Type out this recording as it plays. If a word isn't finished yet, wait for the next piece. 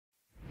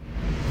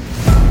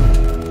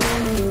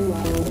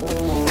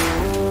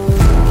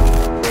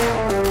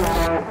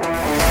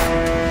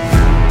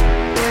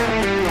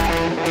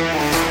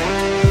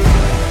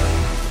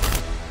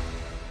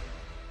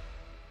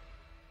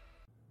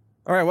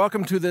All right,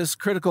 welcome to this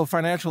critical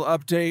financial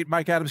update.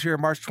 Mike Adams here,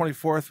 March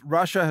 24th.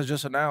 Russia has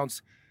just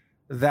announced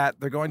that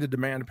they're going to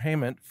demand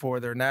payment for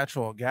their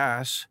natural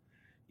gas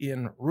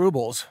in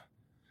rubles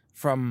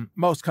from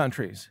most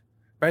countries,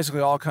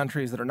 basically all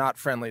countries that are not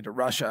friendly to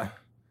Russia,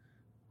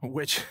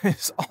 which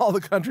is all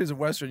the countries of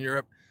Western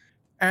Europe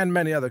and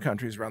many other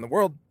countries around the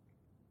world.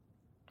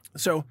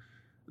 So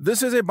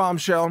this is a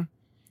bombshell.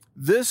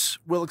 This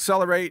will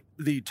accelerate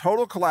the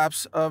total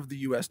collapse of the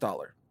US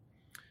dollar.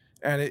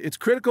 And it's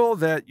critical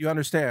that you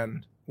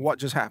understand what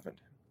just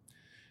happened.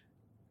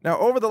 Now,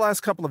 over the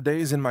last couple of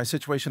days in my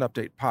Situation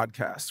Update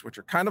podcasts, which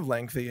are kind of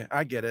lengthy,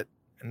 I get it,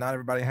 and not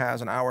everybody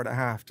has an hour and a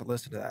half to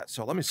listen to that.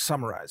 So let me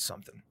summarize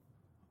something.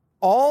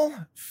 All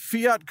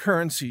fiat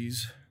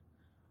currencies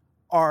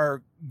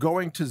are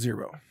going to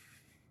zero.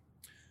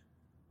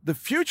 The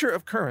future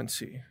of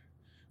currency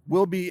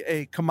will be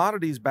a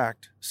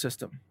commodities-backed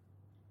system.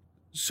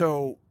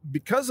 So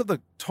because of the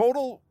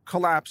total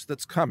collapse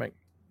that's coming,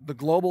 the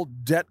global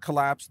debt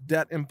collapse,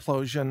 debt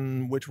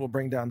implosion, which will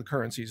bring down the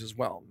currencies as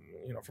well,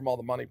 from all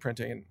the money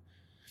printing and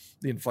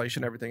the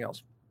inflation, everything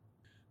else.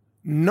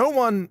 No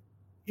one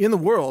in the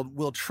world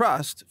will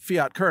trust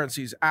fiat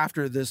currencies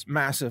after this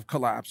massive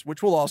collapse,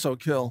 which will also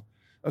kill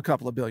a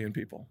couple of billion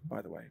people,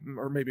 by the way,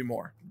 or maybe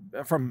more,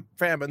 from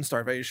famine,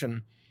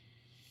 starvation,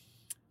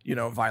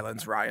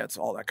 violence, riots,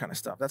 all that kind of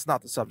stuff. That's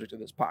not the subject of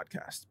this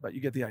podcast, but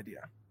you get the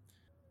idea.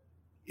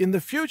 In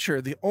the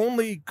future, the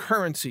only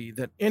currency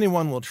that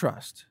anyone will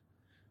trust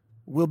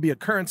will be a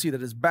currency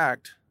that is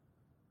backed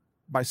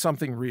by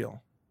something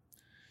real.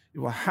 It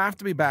will have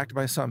to be backed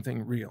by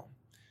something real.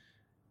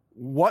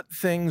 What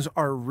things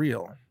are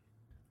real?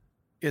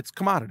 It's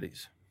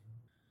commodities.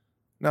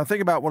 Now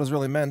think about what is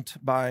really meant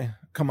by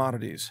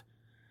commodities.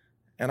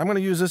 And I'm going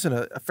to use this in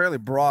a fairly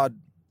broad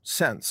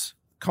sense.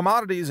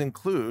 Commodities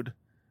include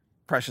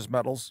precious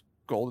metals,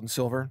 gold and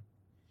silver,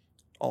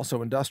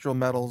 also industrial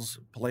metals,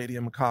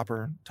 palladium,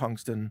 copper,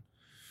 tungsten,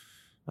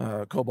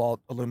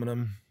 cobalt,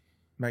 aluminum,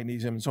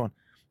 magnesium, and so on.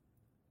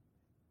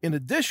 In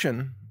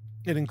addition,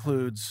 it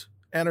includes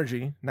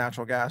energy,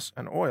 natural gas,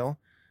 and oil,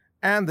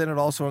 and then it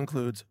also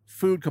includes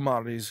food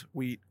commodities,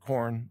 wheat,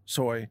 corn,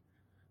 soy,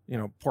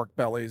 pork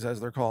bellies,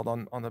 as they're called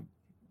on the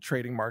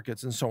trading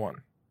markets, and so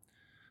on.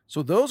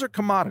 So those are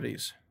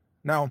commodities.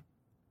 Now,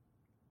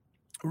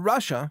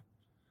 Russia,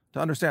 to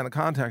understand the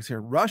context here,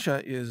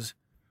 Russia is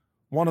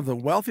one of the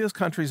wealthiest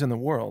countries in the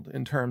world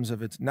in terms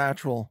of its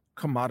natural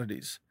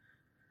commodities.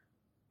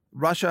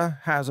 Russia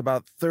has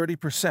about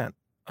 30%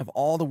 of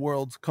all the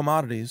world's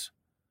commodities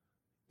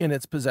in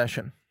its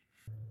possession.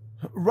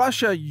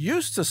 Russia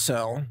used to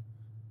sell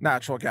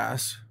natural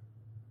gas,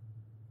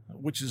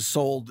 which is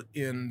sold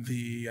in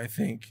the,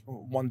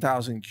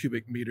 1,000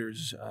 cubic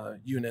meters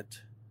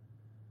unit,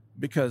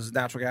 because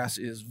natural gas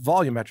is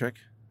volumetric,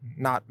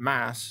 not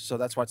mass, so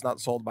that's why it's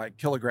not sold by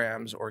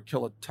kilograms or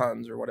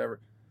kilotons or whatever.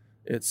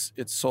 It's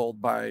sold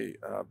by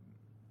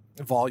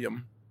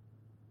volume,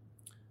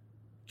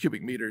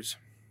 cubic meters.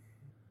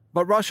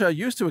 But Russia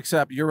used to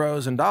accept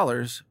euros and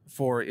dollars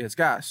for its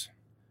gas.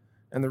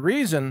 And the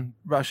reason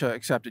Russia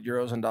accepted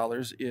euros and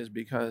dollars is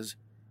because,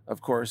 of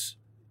course,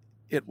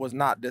 it was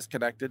not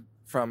disconnected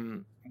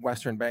from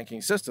Western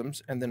banking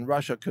systems, and then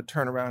Russia could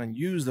turn around and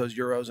use those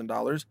euros and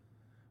dollars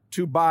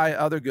to buy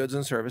other goods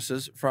and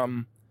services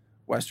from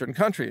Western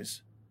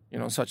countries,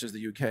 such as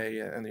the UK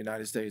and the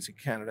United States and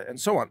Canada and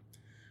so on.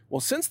 Well,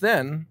 since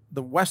then,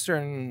 the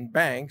Western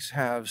banks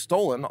have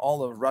stolen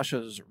all of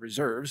Russia's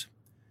reserves,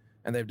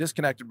 and they've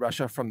disconnected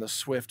Russia from the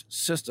SWIFT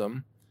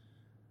system.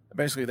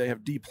 Basically, they have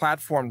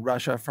deplatformed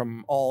Russia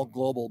from all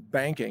global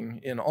banking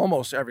in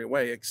almost every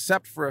way,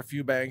 except for a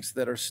few banks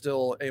that are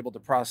still able to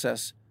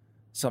process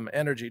some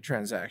energy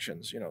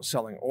transactions,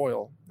 selling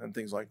oil and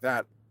things like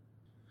that.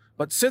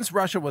 But since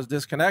Russia was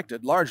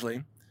disconnected,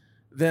 largely,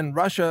 then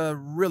Russia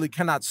really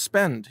cannot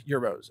spend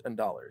euros and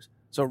dollars.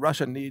 So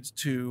Russia needs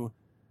to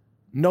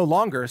no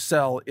longer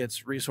sell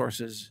its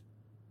resources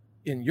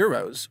in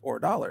euros or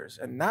dollars.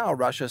 And now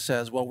Russia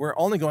says, well, we're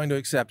only going to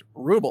accept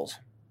rubles.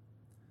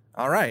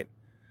 All right.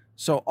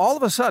 So all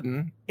of a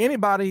sudden,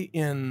 anybody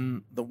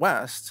in the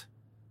West,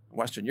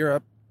 Western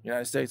Europe,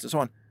 United States, and so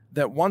on,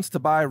 that wants to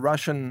buy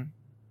Russian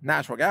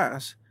natural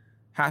gas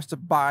has to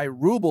buy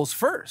rubles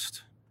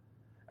first.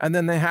 And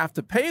then they have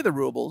to pay the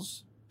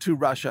rubles to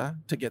Russia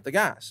to get the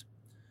gas.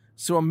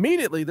 So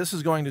immediately, this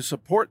is going to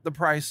support the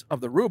price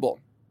of the ruble.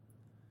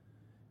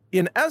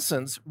 In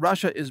essence,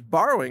 Russia is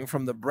borrowing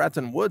from the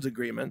Bretton Woods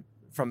Agreement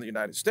from the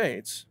United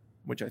States,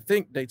 which I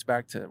think dates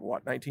back to,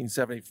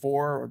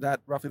 1974 or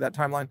roughly that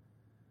timeline,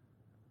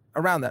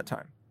 around that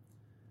time.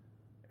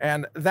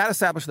 And that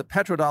established the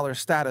PetroDollar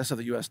status of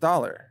the US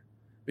dollar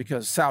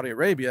because Saudi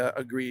Arabia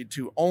agreed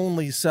to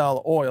only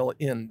sell oil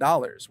in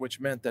dollars, which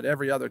meant that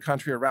every other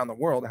country around the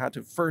world had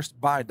to first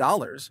buy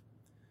dollars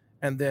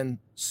and then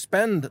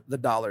spend the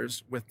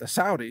dollars with the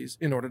Saudis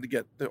in order to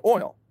get the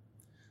oil.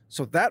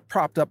 So that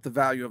propped up the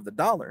value of the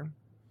dollar,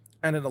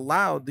 and it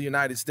allowed the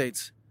United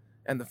States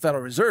and the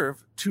Federal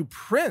Reserve to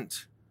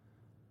print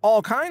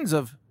all kinds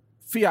of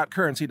fiat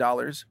currency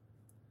dollars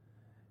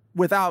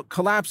without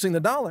collapsing the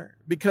dollar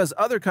because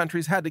other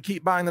countries had to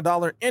keep buying the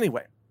dollar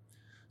anyway.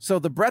 So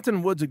the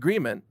Bretton Woods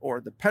Agreement, or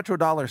the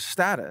PetroDollar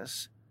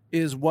status,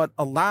 is what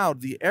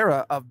allowed the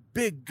era of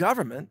big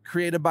government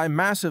created by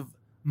massive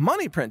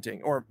money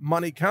printing or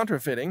money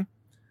counterfeiting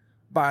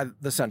by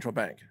the central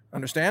bank.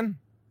 Understand?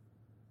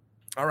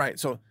 All right,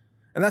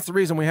 and that's the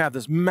reason we have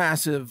this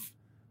massive,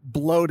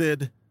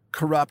 bloated,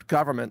 corrupt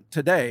government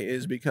today,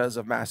 is because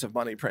of massive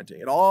money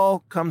printing. It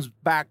all comes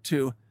back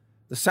to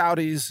the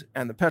Saudis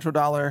and the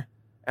petrodollar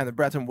and the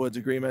Bretton Woods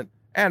Agreement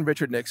and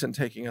Richard Nixon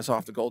taking us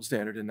off the gold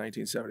standard in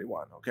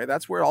 1971. Okay,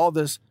 that's where all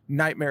this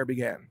nightmare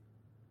began.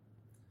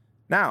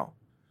 Now,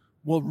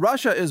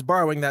 Russia is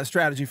borrowing that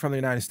strategy from the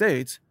United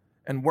States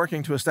and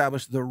working to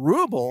establish the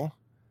ruble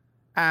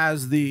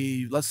as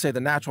the, let's say,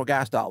 the natural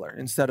gas dollar.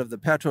 Instead of the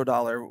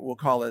petrodollar,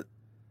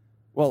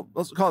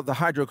 let's call it the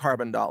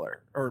hydrocarbon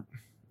dollar. Or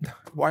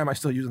why am I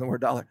still using the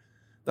word dollar?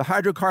 The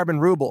hydrocarbon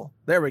ruble.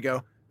 There we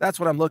go. That's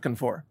what I'm looking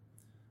for.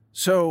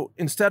 So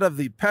instead of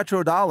the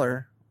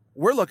petrodollar,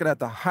 we're looking at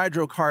the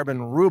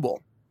hydrocarbon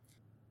ruble,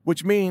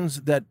 which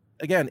means that,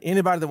 again,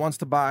 anybody that wants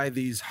to buy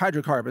these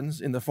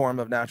hydrocarbons in the form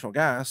of natural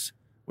gas,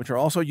 which are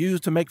also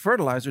used to make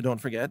fertilizer, don't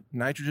forget,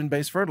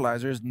 nitrogen-based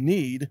fertilizers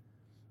need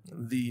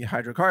the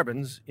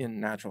hydrocarbons in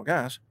natural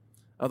gas.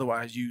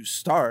 Otherwise, you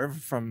starve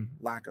from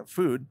lack of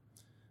food.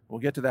 We'll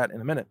get to that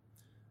in a minute.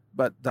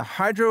 But the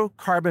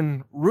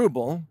hydrocarbon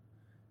ruble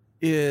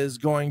is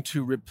going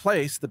to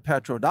replace the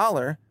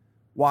petrodollar.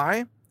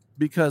 Why?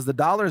 Because the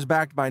dollar is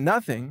backed by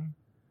nothing,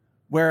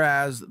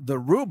 whereas the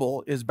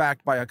ruble is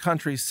backed by a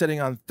country sitting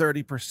on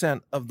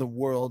 30% of the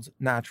world's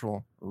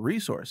natural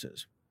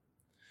resources.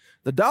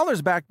 The dollar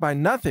is backed by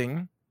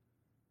nothing.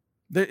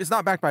 It's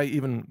not backed by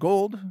even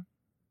gold.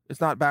 It's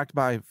not backed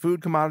by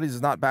food commodities.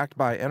 It's not backed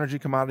by energy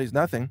commodities,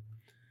 nothing.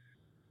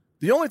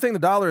 The only thing the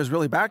dollar is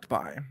really backed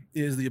by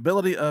is the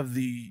ability of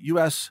the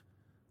U.S.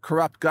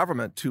 corrupt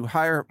government to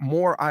hire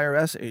more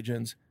IRS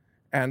agents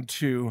and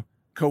to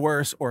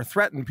coerce or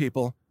threaten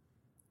people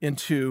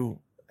into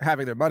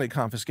having their money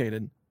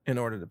confiscated in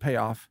order to pay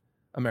off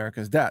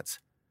America's debts.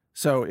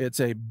 So it's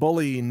a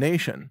bully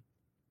nation.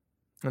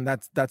 And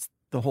that's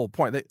the whole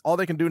point. All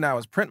they can do now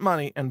is print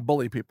money and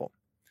bully people.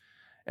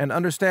 And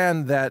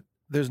understand that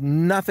there's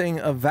nothing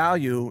of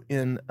value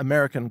in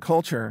American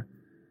culture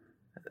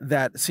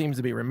that seems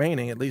to be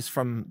remaining, at least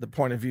from the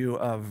point of view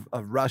of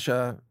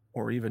Russia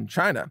or even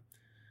China.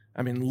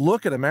 I mean,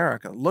 look at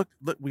America. Look,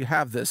 we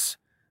have this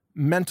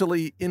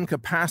mentally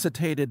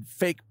incapacitated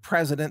fake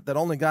president that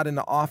only got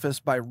into office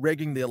by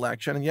rigging the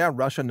election. And yeah,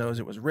 Russia knows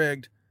it was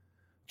rigged.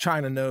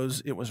 China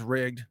knows it was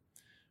rigged.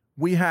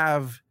 We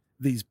have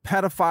these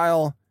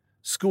pedophile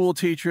school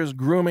teachers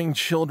grooming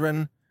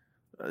children,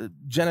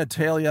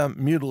 genitalia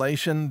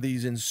mutilation,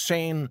 these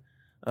insane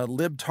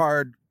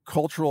libtard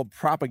cultural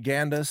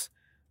propagandists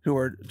who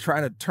are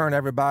trying to turn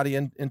everybody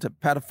into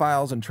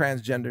pedophiles and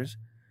transgenders.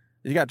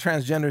 You got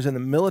transgenders in the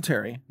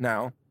military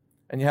now,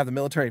 and you have the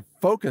military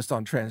focused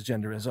on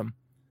transgenderism.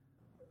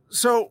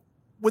 So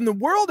when the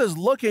world is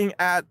looking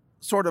at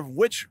sort of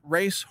which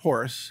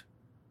racehorse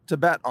to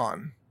bet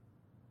on,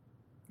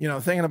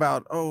 thinking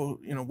about,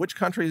 which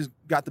country's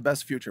got the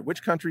best future,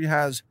 which country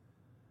has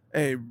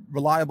a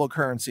reliable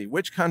currency,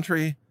 which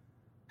country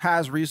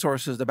has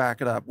resources to back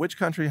it up, which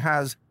country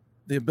has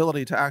the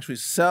ability to actually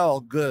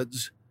sell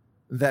goods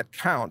that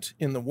count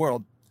in the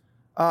world,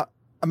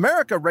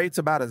 America rates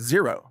about a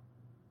 0.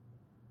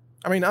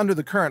 I mean, under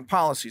the current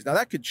policies. Now,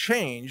 that could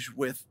change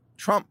with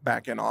Trump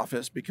back in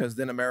office, because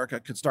then America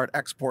could start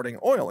exporting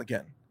oil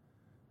again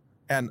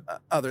and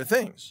other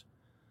things.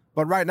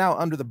 But right now,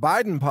 under the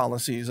Biden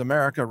policies,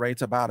 America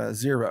rates about a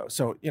 0.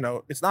 So,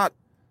 it's not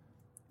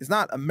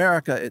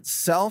America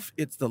itself.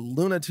 It's the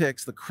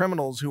lunatics, the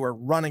criminals who are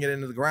running it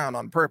into the ground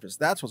on purpose.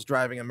 That's what's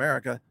driving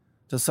America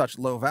to such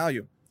low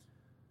value.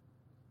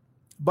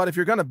 But if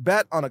you're going to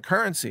bet on a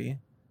currency,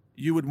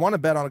 you would want to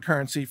bet on a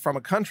currency from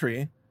a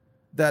country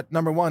that,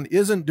 number one,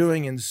 isn't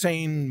doing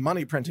insane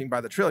money printing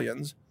by the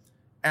trillions,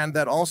 and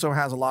that also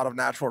has a lot of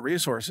natural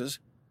resources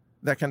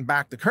that can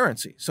back the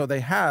currency. So they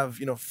have,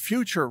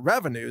 future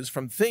revenues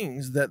from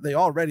things that they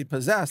already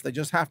possess. They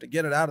just have to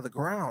get it out of the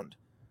ground.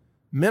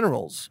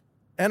 Minerals,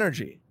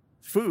 energy,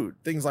 food,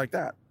 things like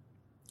that.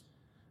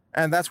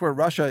 And that's where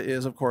Russia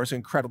is, of course,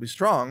 incredibly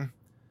strong,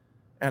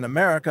 and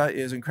America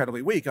is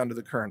incredibly weak under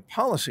the current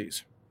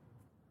policies.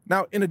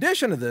 Now, in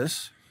addition to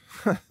this,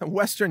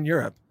 Western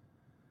Europe,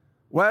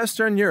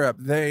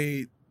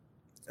 they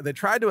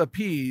tried to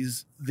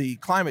appease the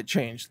climate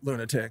change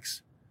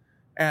lunatics,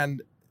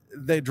 and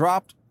they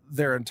dropped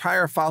their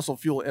entire fossil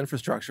fuel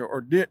infrastructure,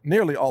 or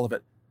nearly all of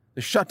it.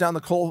 They shut down the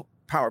coal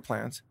power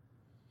plants.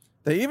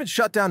 They even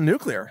shut down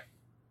nuclear,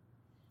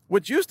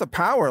 which used to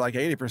power like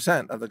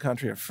 80% of the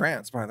country of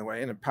France, by the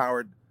way, and it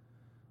powered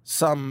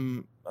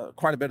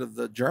quite a bit of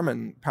the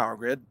German power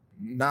grid.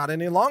 Not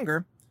any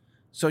longer.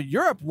 So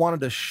Europe wanted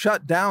to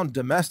shut down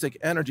domestic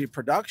energy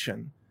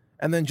production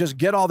and then just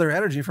get all their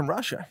energy from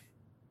Russia.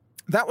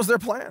 That was their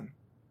plan.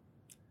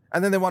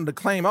 And then they wanted to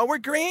claim, we're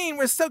green,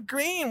 we're so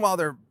green, while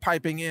they're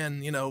piping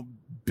in,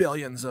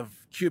 billions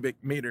of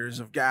cubic meters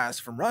of gas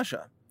from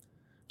Russia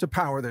to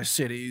power their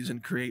cities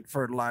and create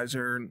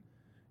fertilizer and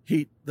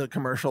heat the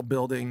commercial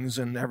buildings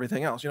and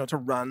everything else, to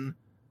run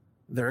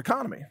their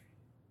economy.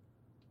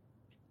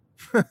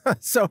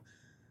 So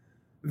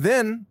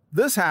then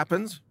this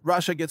happens.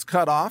 Russia gets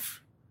cut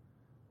off.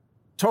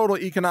 Total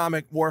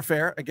economic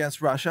warfare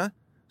against Russia.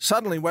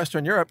 Suddenly,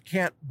 Western Europe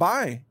can't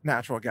buy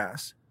natural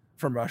gas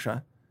from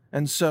Russia.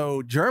 And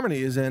so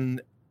Germany is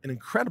in an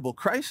incredible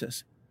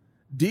crisis.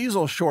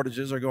 Diesel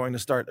shortages are going to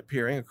start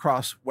appearing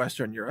across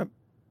Western Europe.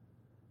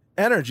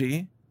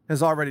 Energy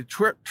has already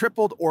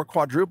tripled or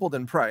quadrupled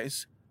in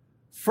price.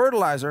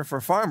 Fertilizer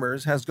for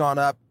farmers has gone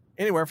up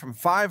anywhere from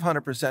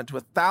 500% to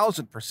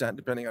 1,000%,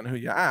 depending on who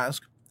you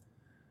ask.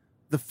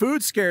 The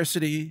food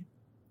scarcity,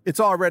 it's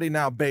already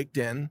now baked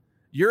in.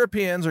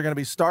 Europeans are going to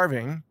be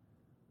starving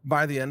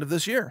by the end of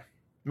this year,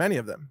 many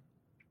of them.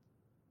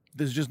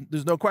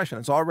 There's no question.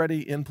 It's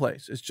already in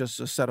place. It's just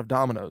a set of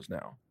dominoes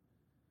now.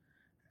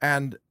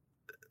 And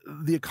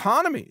the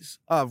economies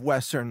of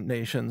Western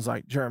nations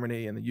like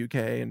Germany and the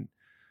UK and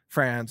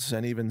France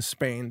and even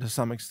Spain to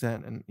some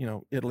extent, and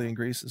Italy and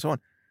Greece and so on,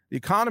 the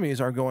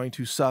economies are going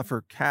to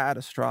suffer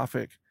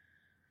catastrophic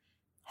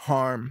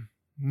harm,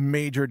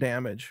 major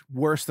damage,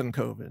 worse than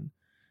COVID,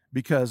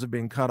 because of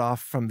being cut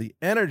off from the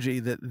energy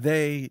that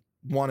they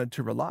wanted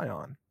to rely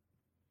on.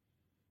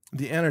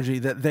 The energy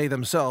that they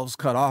themselves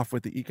cut off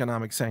with the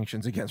economic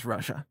sanctions against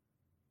Russia.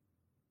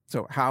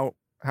 So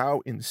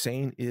how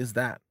insane is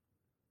that?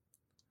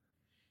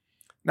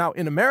 Now,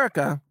 in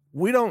America,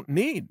 we don't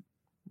need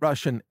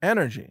Russian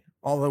energy,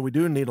 although we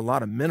do need a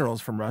lot of minerals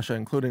from Russia,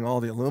 including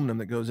all the aluminum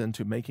that goes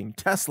into making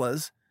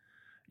Teslas.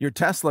 Your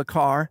Tesla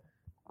car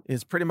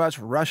is pretty much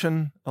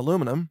Russian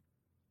aluminum,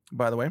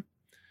 by the way,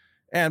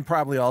 and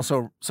probably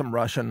also some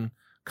Russian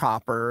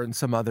copper and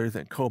some other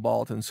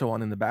cobalt and so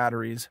on in the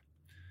batteries.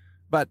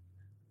 But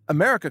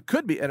America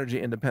could be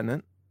energy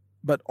independent,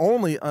 but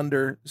only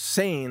under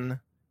sane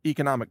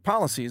economic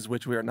policies,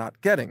 which we are not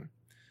getting.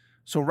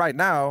 So right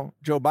now,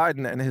 Joe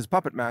Biden and his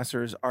puppet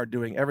masters are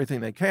doing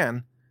everything they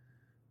can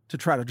to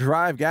try to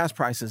drive gas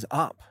prices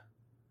up.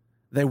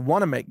 They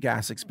want to make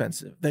gas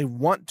expensive. They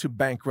want to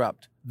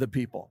bankrupt the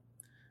people.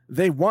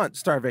 They want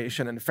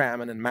starvation and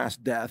famine and mass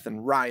death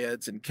and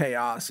riots and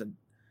chaos and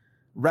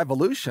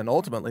revolution.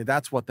 Ultimately,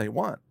 that's what they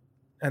want.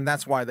 And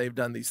that's why they've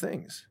done these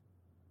things.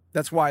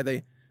 That's why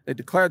they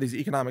declare these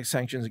economic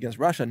sanctions against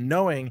Russia,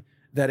 knowing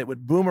that it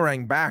would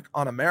boomerang back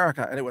on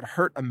America and it would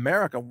hurt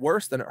America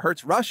worse than it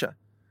hurts Russia.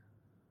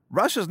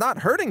 Russia's not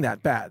hurting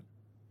that bad,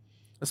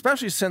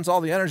 especially since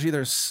all the energy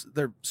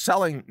they're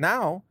selling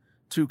now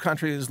to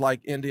countries like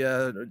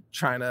India,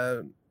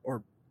 China,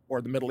 or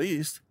the Middle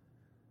East.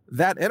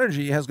 That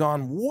energy has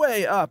gone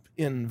way up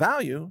in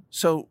value.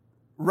 So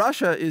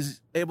Russia is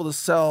able to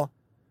sell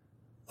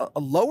a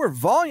lower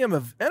volume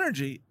of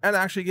energy and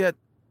actually get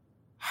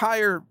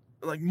higher,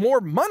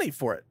 more money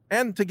for it,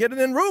 and to get it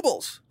in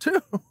rubles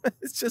too.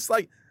 It's just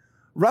like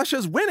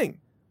Russia's winning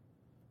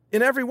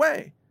in every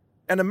way.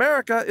 And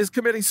America is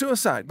committing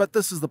suicide. But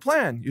this is the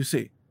plan, you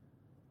see.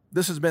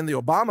 This has been the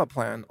Obama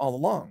plan all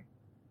along.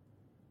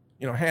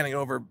 Handing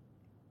over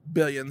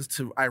billions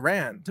to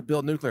Iran to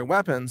build nuclear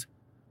weapons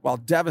while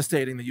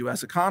devastating the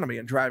U.S. economy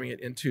and driving it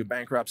into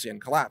bankruptcy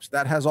and collapse.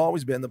 That has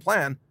always been the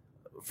plan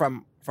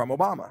from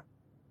Obama.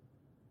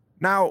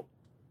 Now,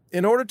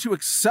 in order to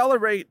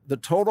accelerate the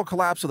total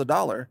collapse of the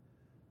dollar,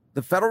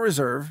 the Federal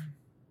Reserve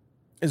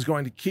is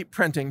going to keep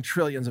printing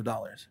trillions of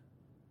dollars.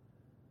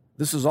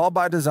 This is all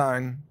by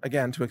design,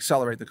 again, to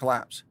accelerate the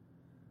collapse.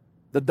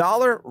 The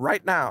dollar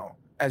right now,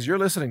 as you're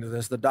listening to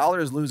this, the dollar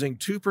is losing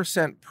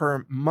 2%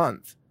 per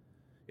month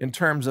in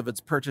terms of its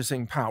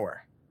purchasing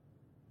power,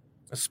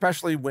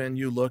 especially when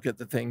you look at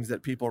the things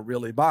that people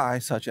really buy,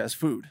 such as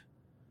food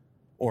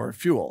or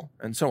fuel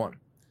and so on.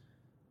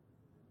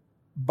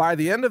 By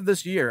the end of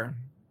this year,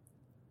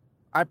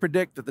 I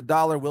predict that the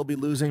dollar will be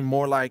losing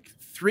more like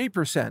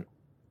 3%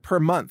 per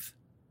month.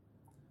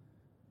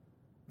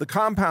 The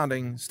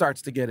compounding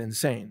starts to get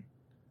insane.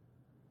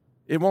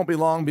 It won't be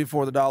long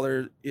before the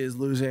dollar is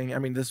losing,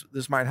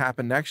 this might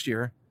happen next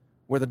year,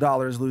 where the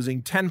dollar is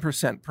losing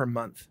 10% per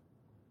month.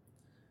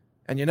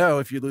 And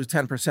if you lose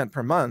 10%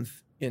 per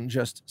month in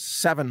just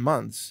 7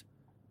 months,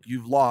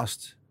 you've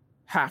lost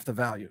half the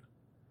value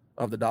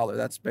of the dollar.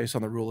 That's based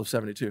on the rule of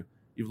 72.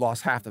 You've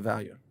lost half the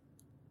value.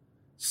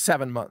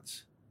 7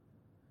 months.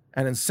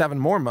 And in 7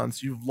 more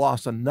months, you've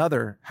lost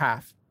another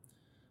half.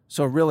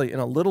 So really, in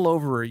a little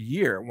over a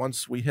year,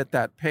 once we hit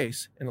that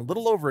pace, in a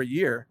little over a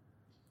year,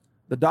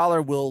 the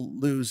dollar will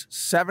lose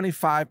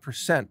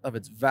 75% of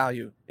its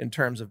value in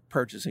terms of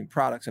purchasing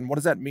products. And what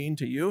does that mean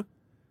to you?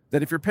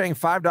 That if you're paying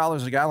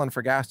 $5 a gallon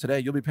for gas today,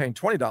 you'll be paying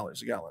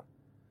 $20 a gallon,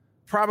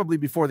 probably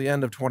before the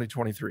end of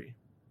 2023.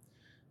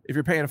 If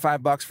you're paying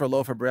 $5 for a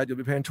loaf of bread, you'll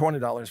be paying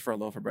 $20 for a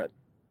loaf of bread.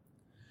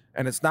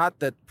 And it's not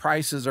that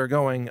prices are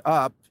going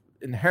up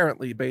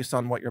inherently based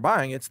on what you're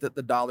buying. It's that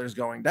the dollar's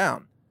going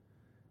down.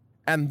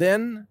 And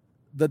then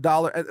the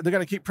dollar, they're going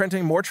to keep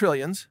printing more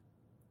trillions,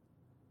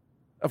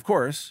 of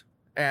course,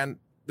 and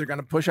they're going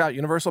to push out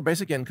universal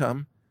basic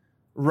income.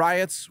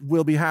 Riots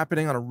will be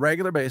happening on a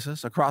regular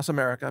basis across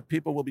America.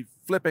 People will be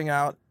flipping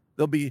out.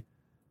 There'll be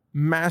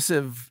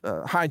massive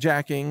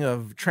hijacking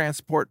of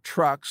transport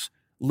trucks,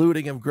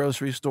 looting of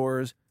grocery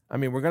stores. I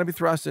mean, we're going to be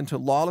thrust into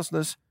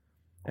lawlessness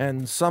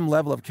and some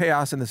level of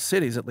chaos in the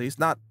cities, at least.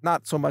 Not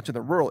so much in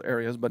the rural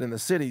areas, but in the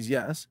cities,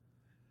 yes.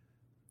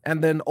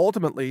 And then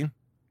ultimately,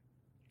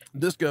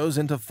 this goes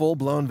into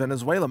full-blown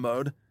Venezuela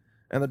mode,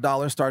 and the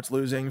dollar starts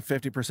losing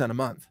 50% a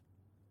month.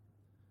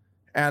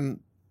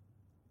 And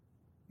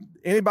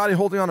anybody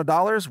holding on to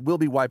dollars will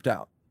be wiped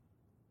out,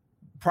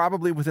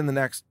 probably within the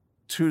next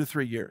 2 to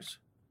 3 years.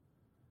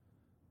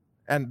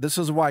 And this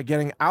is why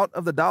getting out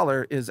of the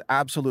dollar is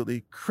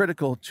absolutely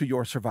critical to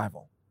your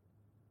survival,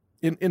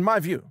 in my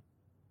view.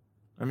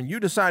 I mean,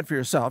 you decide for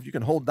yourself. You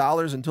can hold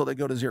dollars until they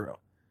go to zero.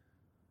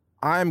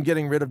 I'm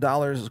getting rid of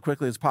dollars as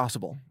quickly as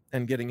possible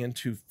and getting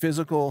into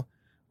physical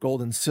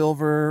gold and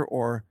silver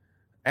or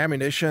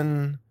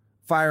ammunition,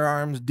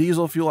 firearms,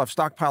 diesel fuel. I've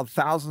stockpiled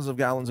thousands of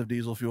gallons of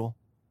diesel fuel.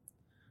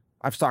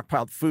 I've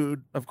stockpiled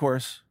food, of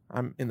course.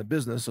 I'm in the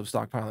business of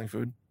stockpiling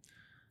food.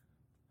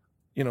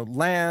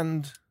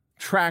 Land,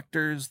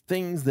 tractors,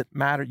 things that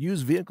matter,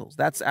 used vehicles.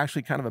 That's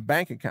actually kind of a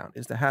bank account,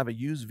 is to have a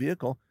used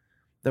vehicle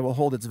that will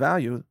hold its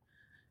value.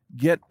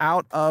 Get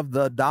out of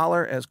the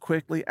dollar as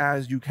quickly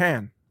as you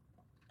can.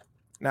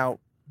 Now,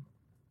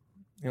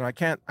 I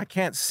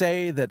can't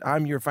say that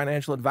I'm your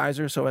financial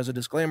advisor, so as a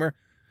disclaimer,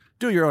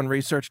 do your own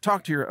research,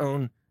 talk to your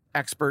own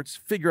experts,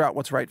 figure out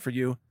what's right for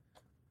you.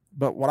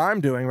 But what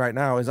I'm doing right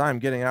now is I'm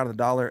getting out of the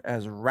dollar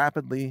as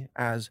rapidly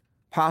as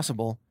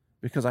possible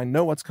because I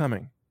know what's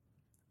coming.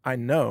 I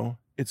know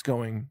it's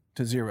going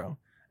to zero,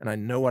 and I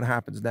know what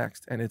happens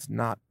next, and it's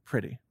not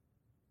pretty.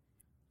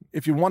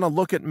 If you want to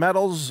look at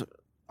metals,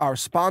 our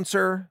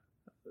sponsor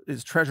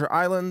is Treasure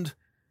Island.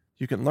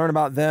 You can learn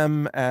about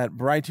them at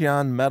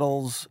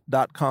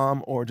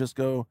brighteonmetals.com or just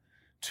go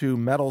to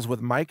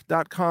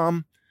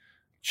metalswithmike.com.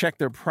 Check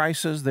their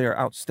prices. They are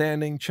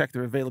outstanding. Check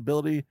their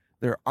availability.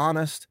 They're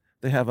honest.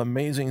 They have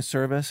amazing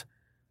service.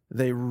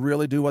 They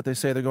really do what they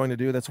say they're going to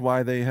do. That's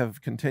why they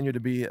have continued to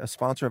be a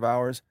sponsor of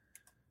ours,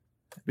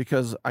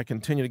 because I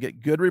continue to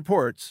get good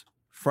reports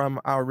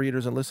from our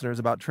readers and listeners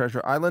about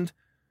Treasure Island.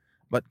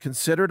 But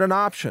consider it an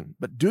option.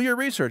 But do your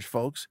research,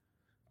 folks.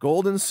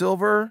 Gold and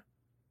silver,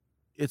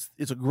 it's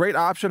a great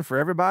option for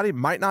everybody.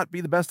 Might not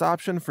be the best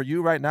option for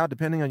you right now,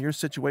 depending on your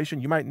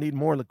situation. You might need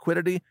more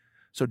liquidity.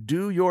 So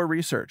do your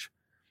research.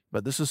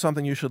 But this is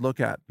something you should look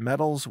at.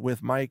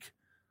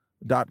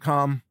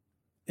 metalswithmike.com.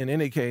 In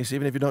any case,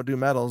 even if you don't do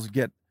metals,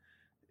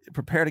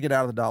 prepare to get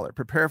out of the dollar.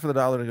 Prepare for the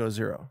dollar to go to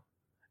zero.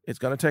 It's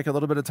going to take a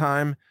little bit of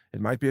time. It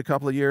might be a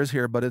couple of years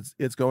here, but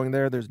it's going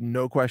there. There's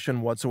no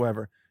question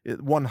whatsoever.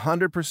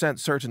 100%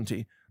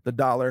 certainty the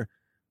dollar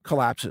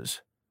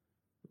collapses,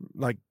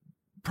 like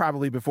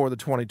probably before the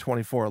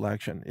 2024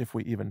 election, if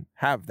we even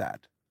have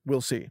that.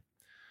 We'll see.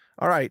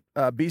 All right.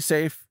 Be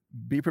safe.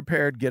 Be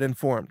prepared. Get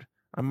informed.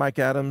 I'm Mike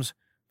Adams,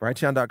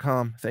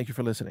 Brighteon.com. Thank you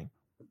for listening.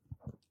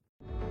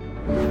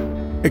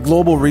 A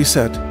global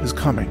reset is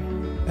coming,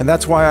 and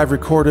that's why I've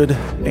recorded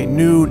a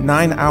new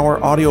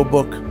 9-hour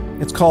audiobook.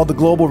 It's called The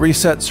Global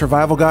Reset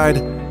Survival Guide.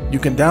 You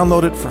can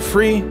download it for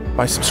free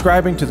by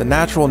subscribing to the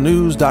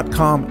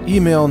naturalnews.com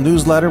email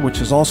newsletter, which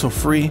is also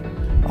free.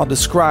 I'll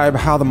describe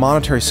how the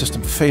monetary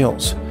system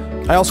fails.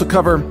 I also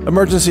cover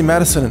emergency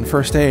medicine and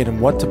first aid and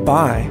what to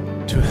buy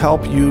to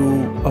help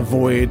you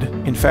avoid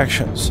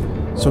infections.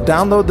 So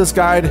download this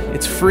guide.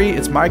 It's free.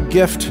 It's my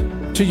gift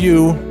to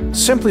you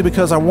simply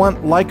because I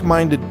want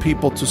like-minded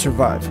people to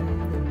survive.